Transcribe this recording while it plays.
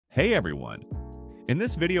Hey everyone! In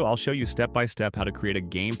this video, I'll show you step-by-step how to create a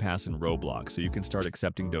game pass in Roblox so you can start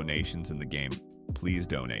accepting donations in the game. Please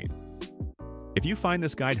donate. If you find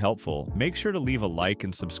this guide helpful, make sure to leave a like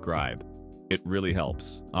and subscribe. It really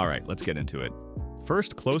helps. Alright, let's get into it.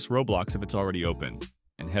 First, close Roblox if it's already open,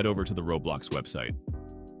 and head over to the Roblox website.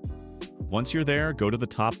 Once you're there, go to the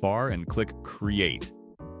top bar and click Create.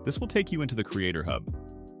 This will take you into the Creator Hub.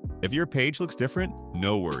 If your page looks different,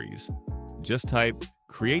 no worries. Just type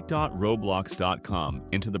create.roblox.com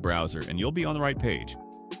into the browser and you'll be on the right page.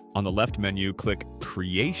 On the left menu, click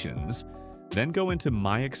Creations, then go into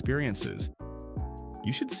My Experiences.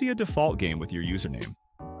 You should see a default game with your username.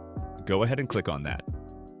 Go ahead and click on that.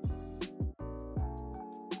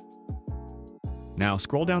 Now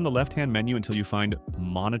scroll down the left-hand menu until you find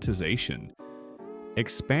Monetization.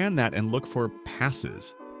 Expand that and look for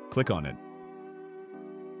Passes. Click on it.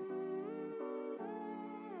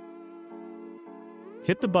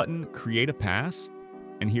 Hit the button Create a Pass,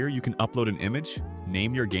 and here you can upload an image,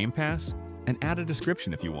 name your game pass, and add a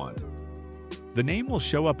description if you want. The name will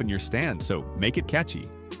show up in your stand, so make it catchy.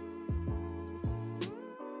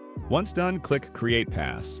 Once done, click Create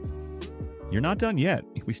Pass. You're not done yet.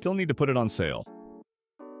 We still need to put it on sale.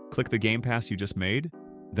 Click the game pass you just made,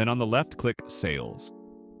 then on the left click Sales.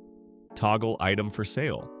 Toggle Item for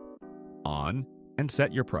Sale on and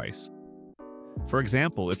set your price. For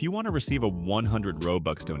example, if you want to receive a 100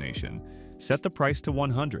 Robux donation, set the price to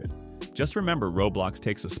 100. Just remember Roblox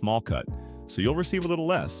takes a small cut, so you'll receive a little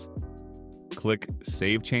less. Click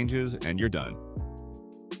Save Changes and you're done.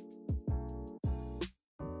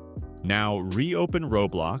 Now reopen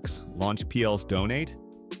Roblox, launch PL's Donate,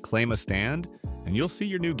 claim a stand, and you'll see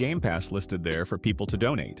your new Game Pass listed there for people to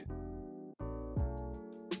donate.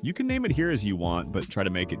 You can name it here as you want, but try to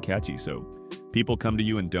make it catchy so people come to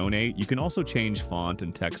you and donate. You can also change font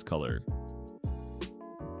and text color.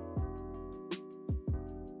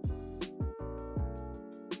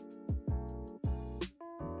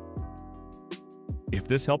 If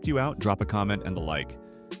this helped you out, drop a comment and a like.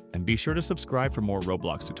 And be sure to subscribe for more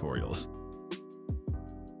Roblox tutorials.